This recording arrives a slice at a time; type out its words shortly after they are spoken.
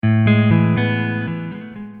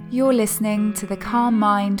You're listening to the Calm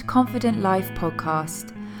Mind, Confident Life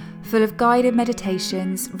podcast, full of guided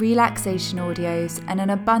meditations, relaxation audios, and an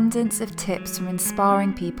abundance of tips from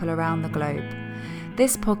inspiring people around the globe.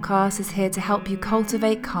 This podcast is here to help you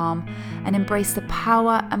cultivate calm and embrace the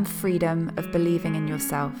power and freedom of believing in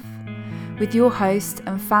yourself. With your host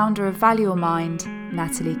and founder of Value Your Mind,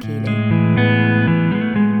 Nathalie Keeley.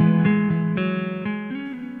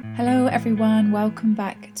 Hello everyone, welcome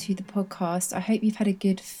back to the podcast. I hope you've had a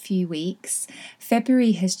good few weeks.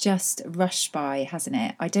 February has just rushed by, hasn't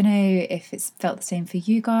it? I don't know if it's felt the same for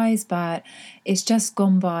you guys, but it's just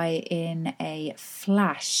gone by in a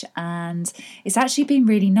flash, and it's actually been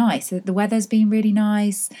really nice. The weather's been really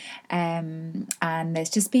nice, and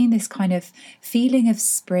there's just been this kind of feeling of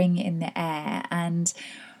spring in the air. And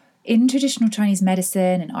in traditional Chinese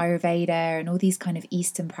medicine and Ayurveda and all these kind of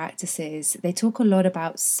Eastern practices, they talk a lot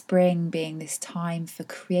about spring being this time for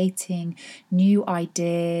creating new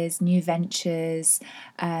ideas, new ventures,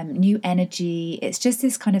 new energy. It's just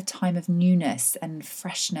this kind of time of newness and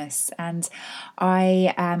freshness. And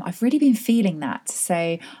I've really been feeling that.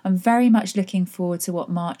 So I'm very much looking forward to what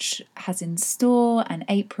March has in store and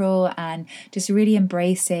April, and just really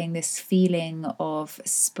embracing this feeling of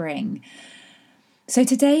spring. So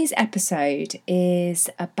today's episode is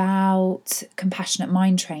about compassionate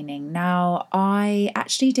mind training. Now, I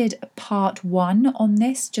actually did part 1 on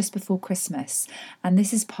this just before Christmas, and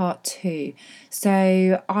this is part 2.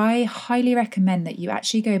 So I highly recommend that you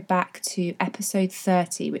actually go back to episode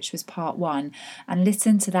 30, which was part 1, and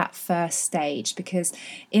listen to that first stage, because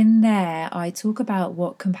in there I talk about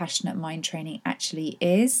what compassionate mind training actually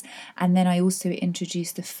is, and then I also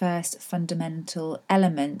introduce the first fundamental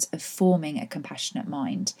element of forming a compassionate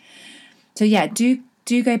mind. So yeah, do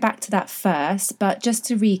go back to that first, but just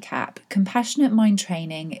to recap, compassionate mind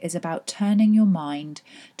training is about turning your mind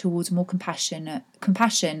towards more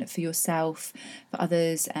compassion for yourself, for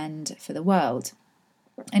others, and for the world.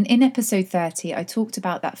 And in episode 30, I talked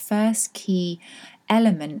about that first key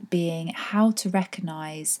element being how to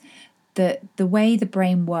recognize that the way the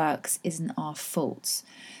brain works isn't our fault.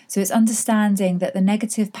 So it's understanding that the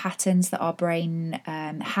negative patterns that our brain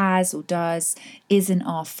has or does isn't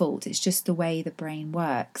our fault. It's just the way the brain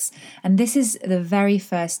works. And this is the very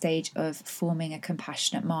first stage of forming a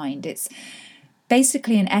compassionate mind. It's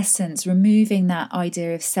basically, in essence, removing that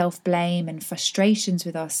idea of self-blame and frustrations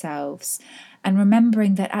with ourselves, and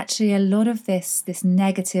remembering that actually a lot of this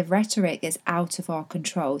negative rhetoric is out of our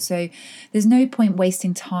control. So there's no point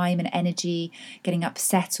wasting time and energy getting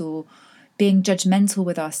upset or being judgmental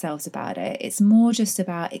with ourselves about it. It's more just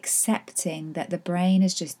about accepting that the brain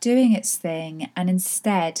is just doing its thing, and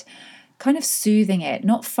instead kind of soothing it,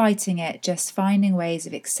 not fighting it, just finding ways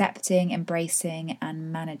of accepting, embracing,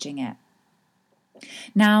 and managing it.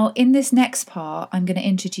 Now, in this next part, I'm going to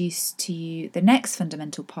introduce to you the next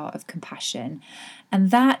fundamental part of compassion, and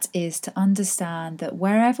that is to understand that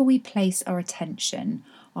wherever we place our attention,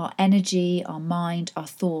 our energy, our mind, our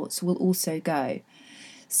thoughts will also go.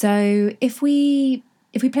 So if we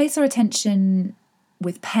place our attention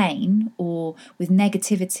with pain or with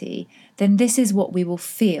negativity, then this is what we will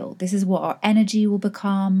feel. This is what our energy will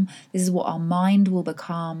become. This is what our mind will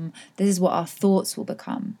become. This is what our thoughts will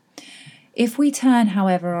become. If we turn,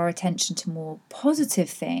 however, our attention to more positive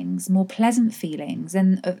things, more pleasant feelings,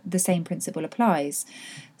 then the same principle applies.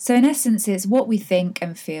 So in essence, it's what we think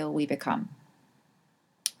and feel we become.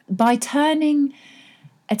 By turning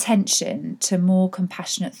attention to more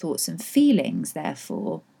compassionate thoughts and feelings,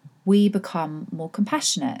 therefore, we become more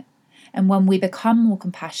compassionate. And when we become more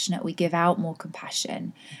compassionate, we give out more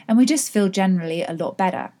compassion, and we just feel generally a lot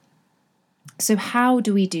better. So how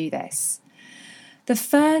do we do this? The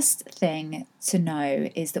first thing to know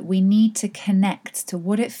is that we need to connect to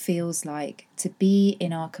what it feels like to be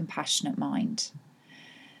in our compassionate mind.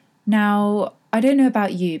 Now, I don't know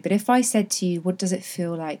about you, but if I said to you, what does it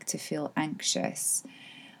feel like to feel anxious?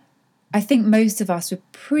 I think most of us would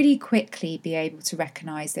pretty quickly be able to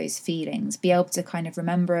recognize those feelings, be able to kind of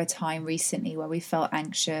remember a time recently where we felt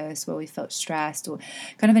anxious, where we felt stressed, or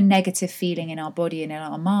kind of a negative feeling in our body and in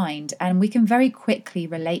our mind, and we can very quickly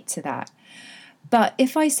relate to that. But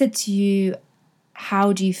if I said to you,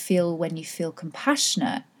 how do you feel when you feel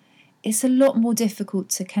compassionate? It's a lot more difficult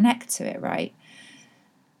to connect to it, right?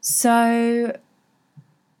 So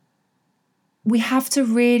we have to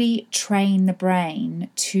really train the brain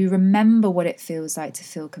to remember what it feels like to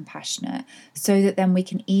feel compassionate, so that then we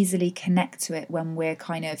can easily connect to it when we're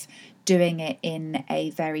kind of doing it in a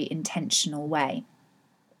very intentional way.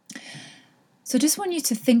 So I just want you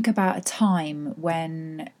to think about a time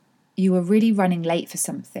when you were really running late for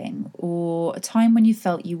something, or a time when you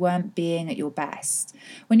felt you weren't being at your best,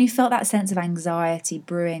 when you felt that sense of anxiety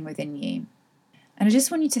brewing within you. And I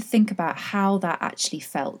just want you to think about how that actually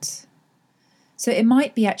felt. So it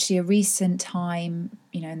might be actually a recent time,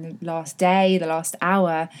 in the last day, the last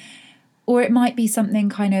hour, or it might be something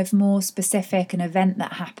kind of more specific, an event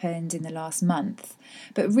that happened in the last month.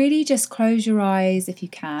 But really just close your eyes if you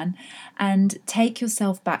can and take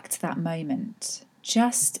yourself back to that moment.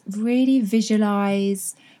 Just really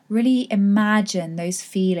visualize, really imagine those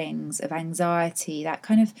feelings of anxiety, that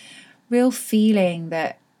kind of real feeling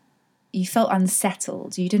that you felt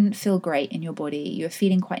unsettled, you didn't feel great in your body, you were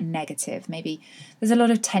feeling quite negative. Maybe there's a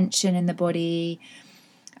lot of tension in the body.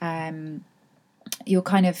 You're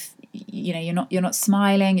kind of, you're not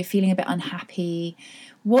smiling, you're feeling a bit unhappy.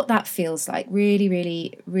 What that feels like, really,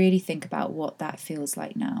 really, really think about what that feels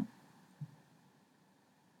like now.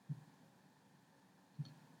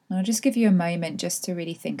 And I'll just give you a moment just to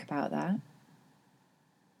really think about that.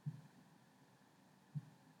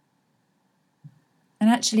 And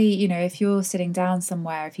actually, if you're sitting down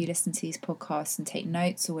somewhere, if you listen to these podcasts and take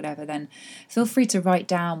notes or whatever, then feel free to write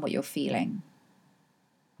down what you're feeling.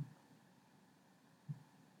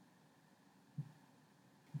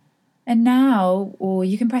 And now, or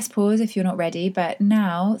you can press pause if you're not ready, but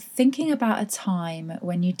now thinking about a time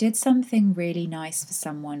when you did something really nice for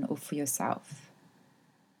someone or for yourself.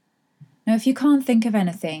 Now, if you can't think of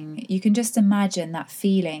anything, you can just imagine that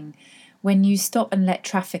feeling when you stop and let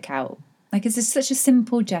traffic out. Like, it's such a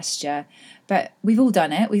simple gesture, but we've all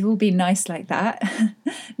done it. We've all been nice like that.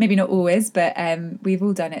 Maybe not always, but we've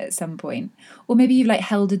all done it at some point. Or maybe you've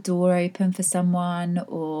held a door open for someone,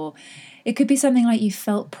 or it could be something like you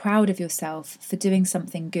felt proud of yourself for doing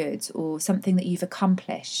something good or something that you've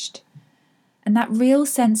accomplished. And that real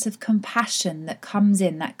sense of compassion that comes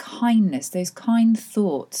in, that kindness, those kind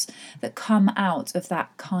thoughts that come out of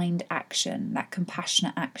that kind action, that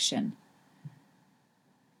compassionate action.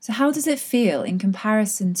 So how does it feel in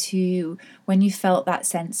comparison to when you felt that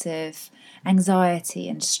sense of anxiety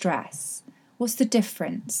and stress? What's the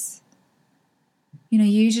difference?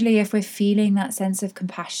 Usually if we're feeling that sense of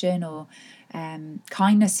compassion or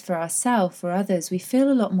kindness for ourselves or others, we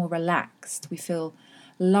feel a lot more relaxed. We feel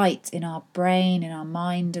light in our brain, in our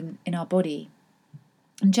mind, and in our body.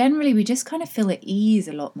 And generally, we just kind of feel at ease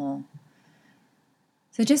a lot more.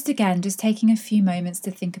 So just taking a few moments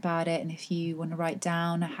to think about it, and if you want to write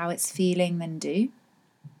down how it's feeling, then do.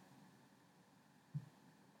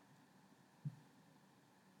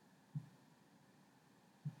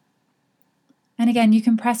 And again, you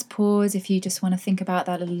can press pause if you just want to think about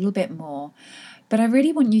that a little bit more. But I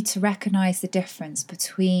really want you to recognize the difference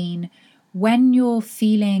between when you're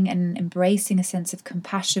feeling and embracing a sense of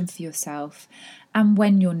compassion for yourself and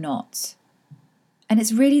when you're not. And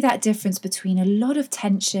it's really that difference between a lot of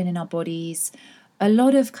tension in our bodies, a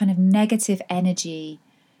lot of kind of negative energy,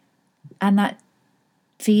 and that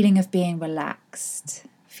feeling of being relaxed,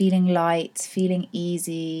 feeling light, feeling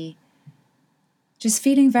easy, just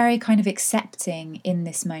feeling very kind of accepting in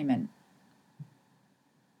this moment.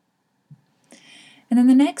 And then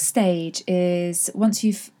the next stage is, once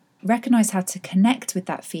you've recognized how to connect with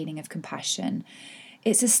that feeling of compassion,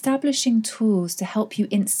 it's establishing tools to help you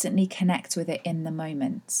instantly connect with it in the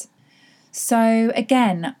moment. So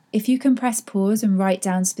again, if you can press pause and write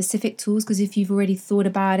down specific tools, because if you've already thought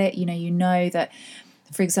about it, you know that,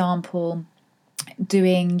 for example,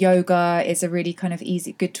 doing yoga is a really kind of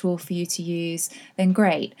easy, good tool for you to use, then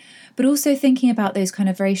great. But also thinking about those kind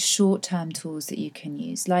of very short-term tools that you can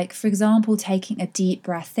use, like, for example, taking a deep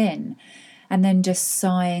breath in and then just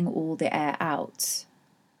sighing all the air out.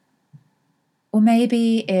 Or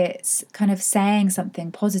maybe it's kind of saying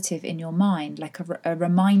something positive in your mind, like a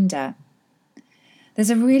reminder. There's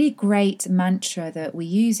a really great mantra that we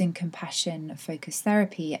use in compassion focused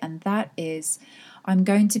therapy, and that is, I'm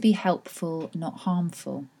going to be helpful, not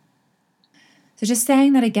harmful. So just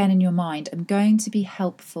saying that again in your mind, I'm going to be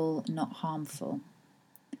helpful, not harmful.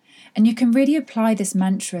 And you can really apply this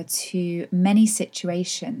mantra to many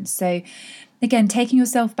situations. So again, taking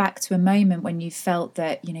yourself back to a moment when you felt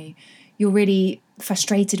that, you're really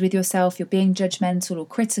frustrated with yourself, you're being judgmental or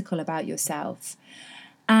critical about yourself.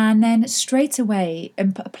 And then straight away,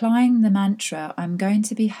 applying the mantra, I'm going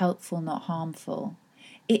to be helpful, not harmful.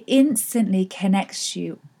 It instantly connects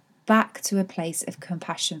you back to a place of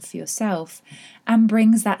compassion for yourself and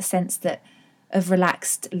brings that sense of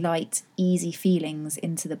relaxed, light, easy feelings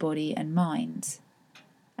into the body and mind.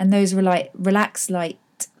 And those relaxed, light,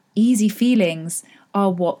 easy feelings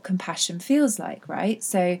are what compassion feels like, right?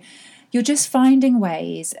 So you're just finding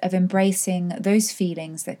ways of embracing those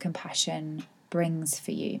feelings that compassion brings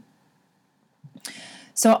for you.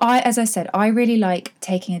 So as I said, I really like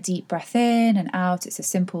taking a deep breath in and out. It's a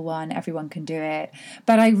simple one. Everyone can do it.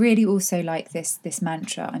 But I really also like this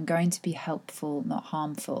mantra. I'm going to be helpful, not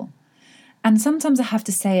harmful. And sometimes I have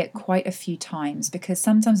to say it quite a few times because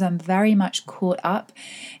sometimes I'm very much caught up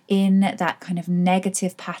in that kind of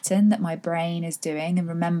negative pattern that my brain is doing. And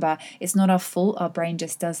remember, it's not our fault. Our brain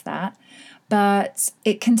just does that. But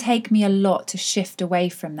it can take me a lot to shift away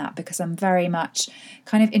from that because I'm very much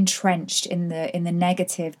kind of entrenched in the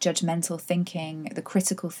negative, judgmental thinking, the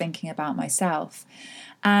critical thinking about myself.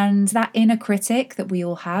 And that inner critic that we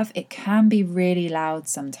all have, it can be really loud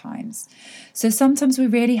sometimes. So sometimes we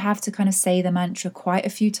really have to kind of say the mantra quite a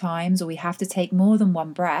few times, or we have to take more than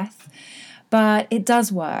one breath. But it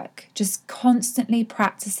does work. Just constantly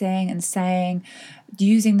practicing and saying,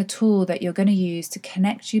 using the tool that you're going to use to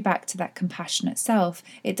connect you back to that compassionate self,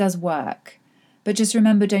 it does work. But just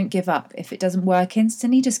remember, don't give up. If it doesn't work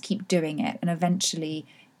instantly, just keep doing it. And eventually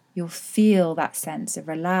you'll feel that sense of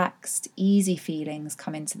relaxed, easy feelings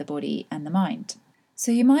come into the body and the mind.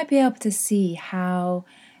 So you might be able to see how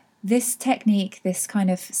this technique, this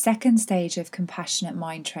kind of second stage of compassionate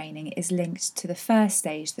mind training, is linked to the first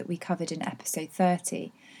stage that we covered in episode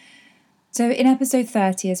 30. So in episode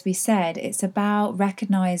 30, as we said, it's about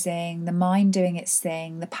recognizing the mind doing its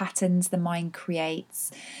thing, the patterns the mind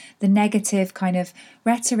creates, the negative kind of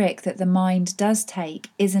rhetoric that the mind does take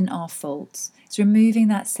isn't our fault. It's removing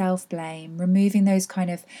that self-blame, removing those kind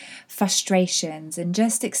of frustrations and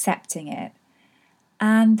just accepting it.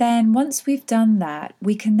 And then once we've done that,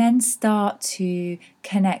 we can then start to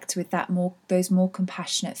connect with those more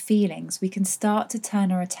compassionate feelings. We can start to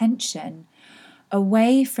turn our attention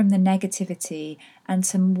away from the negativity and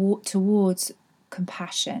towards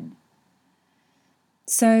compassion.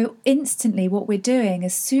 So instantly what we're doing,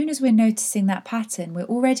 as soon as we're noticing that pattern, we're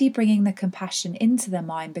already bringing the compassion into the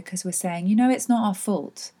mind because we're saying, it's not our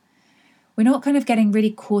fault. We're not kind of getting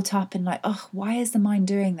really caught up in like, oh, why is the mind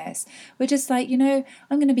doing this? We're just like, I'm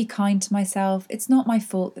going to be kind to myself. It's not my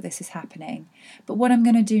fault that this is happening. But what I'm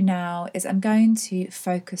going to do now is I'm going to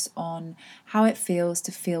focus on how it feels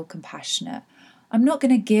to feel compassionate. I'm not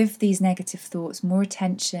going to give these negative thoughts more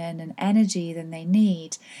attention and energy than they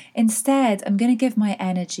need. Instead, I'm going to give my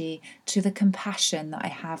energy to the compassion that I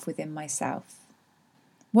have within myself.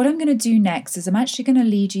 What I'm going to do next is I'm actually going to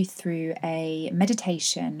lead you through a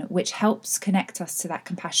meditation which helps connect us to that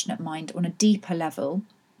compassionate mind on a deeper level.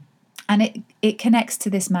 And it connects to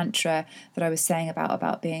this mantra that I was saying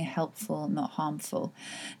about being helpful, not harmful.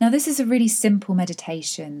 Now, this is a really simple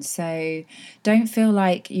meditation, so don't feel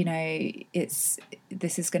like,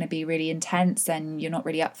 this is going to be really intense and you're not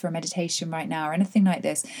really up for a meditation right now or anything like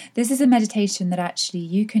this. This is a meditation that actually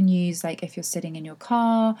you can use like if you're sitting in your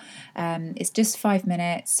car. It's just 5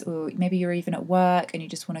 minutes, or maybe you're even at work and you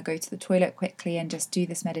just want to go to the toilet quickly and just do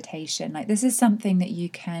this meditation. Like, this is something that you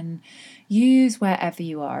can use wherever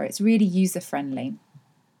you are. It's really user-friendly.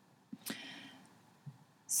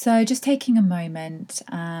 So just taking a moment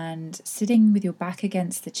and sitting with your back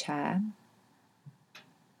against the chair.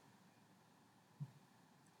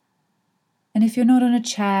 And if you're not on a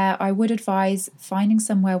chair, I would advise finding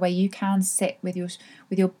somewhere where you can sit with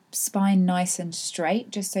your spine nice and straight,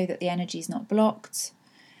 just so that the energy is not blocked.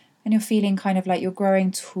 And you're feeling kind of like you're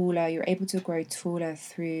growing taller. You're able to grow taller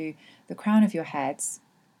through the crown of your head.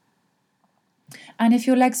 And if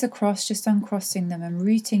your legs are crossed, just uncrossing them and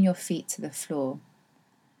rooting your feet to the floor.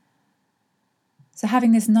 So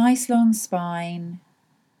having this nice long spine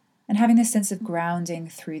and having this sense of grounding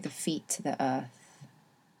through the feet to the earth.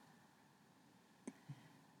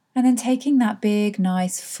 And then taking that big,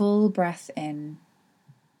 nice, full breath in.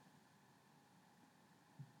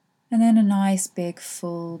 And then a nice, big,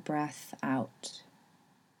 full breath out.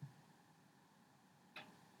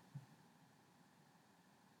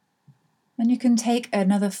 And you can take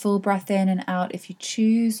another full breath in and out if you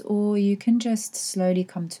choose, or you can just slowly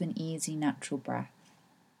come to an easy, natural breath.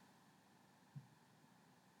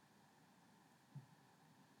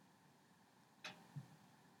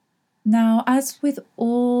 Now, as with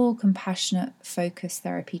all compassionate focus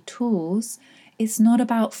therapy tools, it's not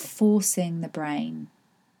about forcing the brain.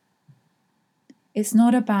 It's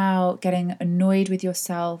not about getting annoyed with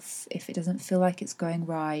yourself if it doesn't feel like it's going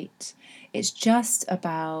right. It's just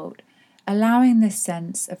about allowing this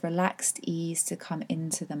sense of relaxed ease to come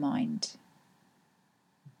into the mind.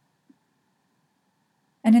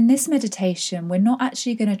 And in this meditation, we're not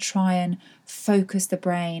actually going to try and focus the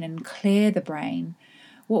brain and clear the brain.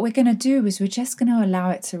 What we're going to do is we're just going to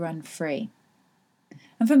allow it to run free.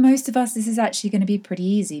 And for most of us, this is actually going to be pretty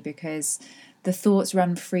easy because the thoughts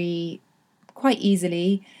run free quite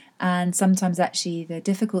easily, And sometimes actually the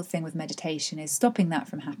difficult thing with meditation is stopping that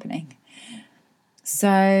from happening.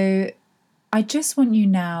 So I just want you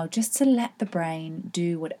now just to let the brain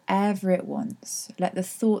do whatever it wants. Let the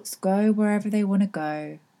thoughts go wherever they want to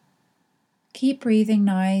go. Keep breathing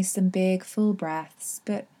nice and big, full breaths,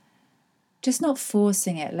 but just not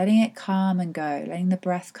forcing it, letting it come and go, letting the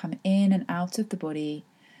breath come in and out of the body,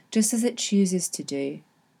 just as it chooses to do.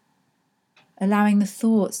 Allowing the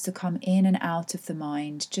thoughts to come in and out of the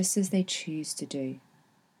mind, just as they choose to do.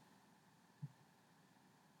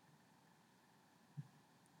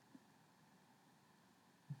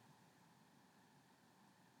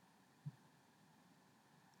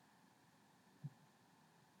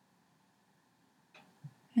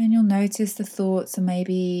 And you'll notice the thoughts are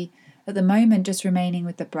maybe at the moment just remaining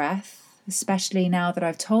with the breath, especially now that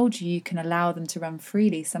I've told you you can allow them to run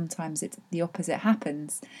freely. Sometimes the opposite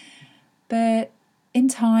happens. But in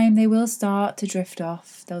time, they will start to drift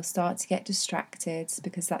off. They'll start to get distracted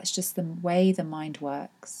because that's just the way the mind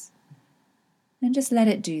works. And just let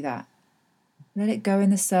it do that. Let it go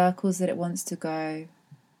in the circles that it wants to go.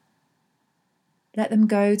 Let them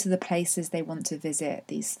go to the places they want to visit,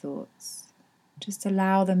 these thoughts. Just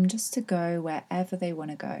allow them just to go wherever they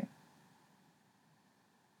want to go.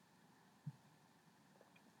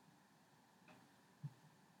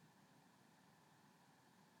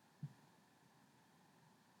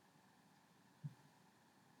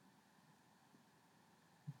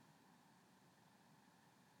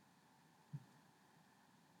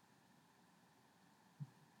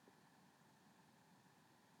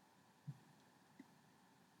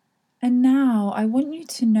 And now I want you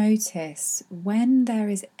to notice when there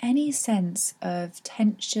is any sense of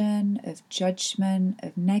tension, of judgment,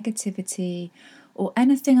 of negativity, or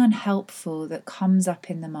anything unhelpful that comes up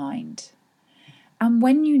in the mind. And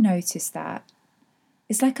when you notice that,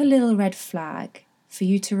 it's like a little red flag for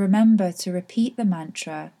you to remember to repeat the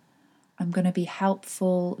mantra, I'm going to be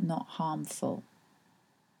helpful, not harmful.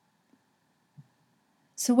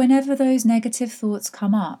 So whenever those negative thoughts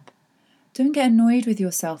come up, don't get annoyed with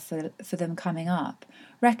yourself for them coming up.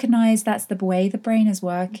 Recognize that's the way the brain is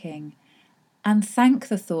working, and thank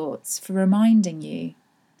the thoughts for reminding you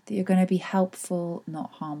that you're going to be helpful,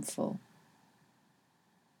 not harmful.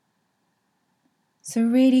 So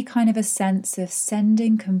really kind of a sense of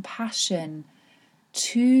sending compassion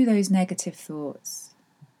to those negative thoughts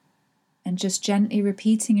and just gently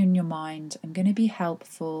repeating in your mind, I'm going to be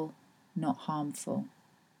helpful, not harmful.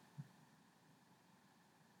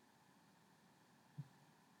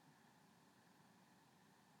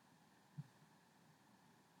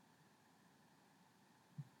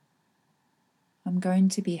 I'm going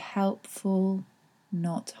to be helpful,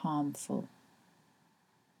 not harmful.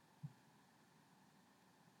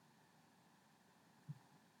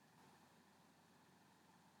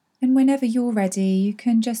 And whenever you're ready, you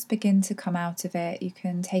can just begin to come out of it. You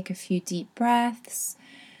can take a few deep breaths.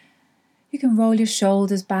 You can roll your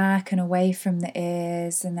shoulders back and away from the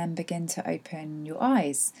ears and then begin to open your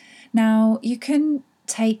eyes. Now, you can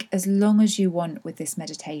take as long as you want with this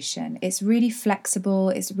meditation. It's really flexible,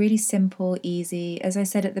 it's really simple, easy. As I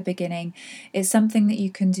said at the beginning, it's something that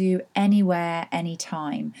you can do anywhere,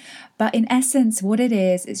 anytime. But in essence, what it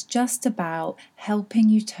is, it's just about helping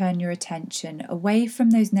you turn your attention away from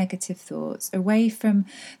those negative thoughts, away from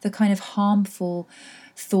the kind of harmful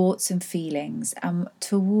thoughts and feelings,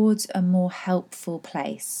 towards a more helpful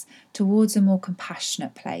place, towards a more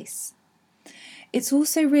compassionate place. It's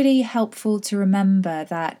also really helpful to remember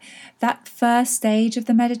that first stage of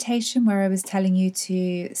the meditation where I was telling you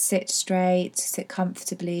to sit straight, to sit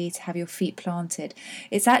comfortably, to have your feet planted,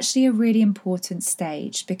 it's actually a really important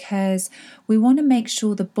stage because we want to make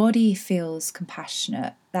sure the body feels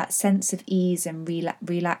compassionate, that sense of ease and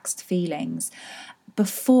relaxed feelings,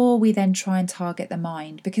 before we then try and target the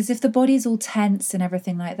mind. Because if the body's all tense and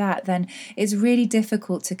everything like that, then it's really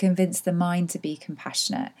difficult to convince the mind to be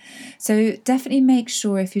compassionate. So definitely make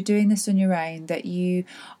sure if you're doing this on your own that you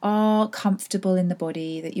are comfortable in the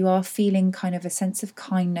body, that you are feeling kind of a sense of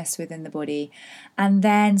kindness within the body, and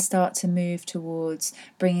then start to move towards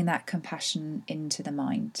bringing that compassion into the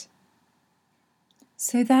mind.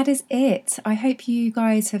 So that is it. I hope you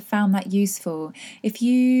guys have found that useful. If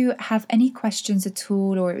you have any questions at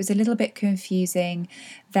all or it was a little bit confusing,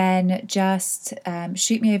 then just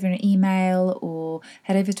shoot me over an email or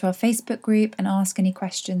head over to our Facebook group and ask any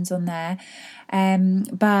questions on there.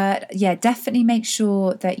 But yeah, definitely make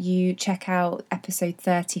sure that you check out episode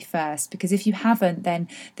 30 first, because if you haven't, then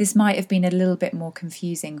this might have been a little bit more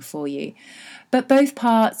confusing for you. But both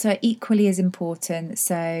parts are equally as important.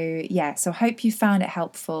 So yeah, so I hope you found it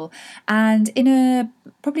helpful. And in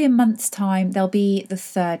probably a month's time, there'll be the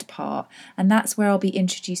third part. And that's where I'll be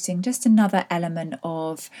introducing just another element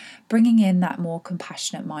of bringing in that more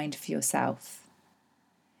compassionate mind for yourself.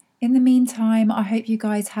 In the meantime, I hope you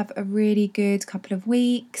guys have a really good couple of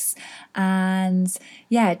weeks, and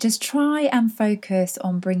yeah, just try and focus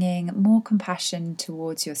on bringing more compassion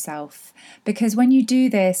towards yourself, because when you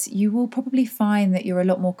do this, you will probably find that you're a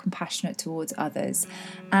lot more compassionate towards others,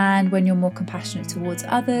 and when you're more compassionate towards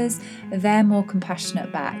others, they're more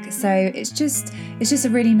compassionate back. So it's just a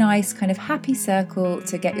really nice kind of happy circle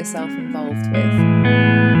to get yourself involved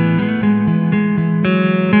with.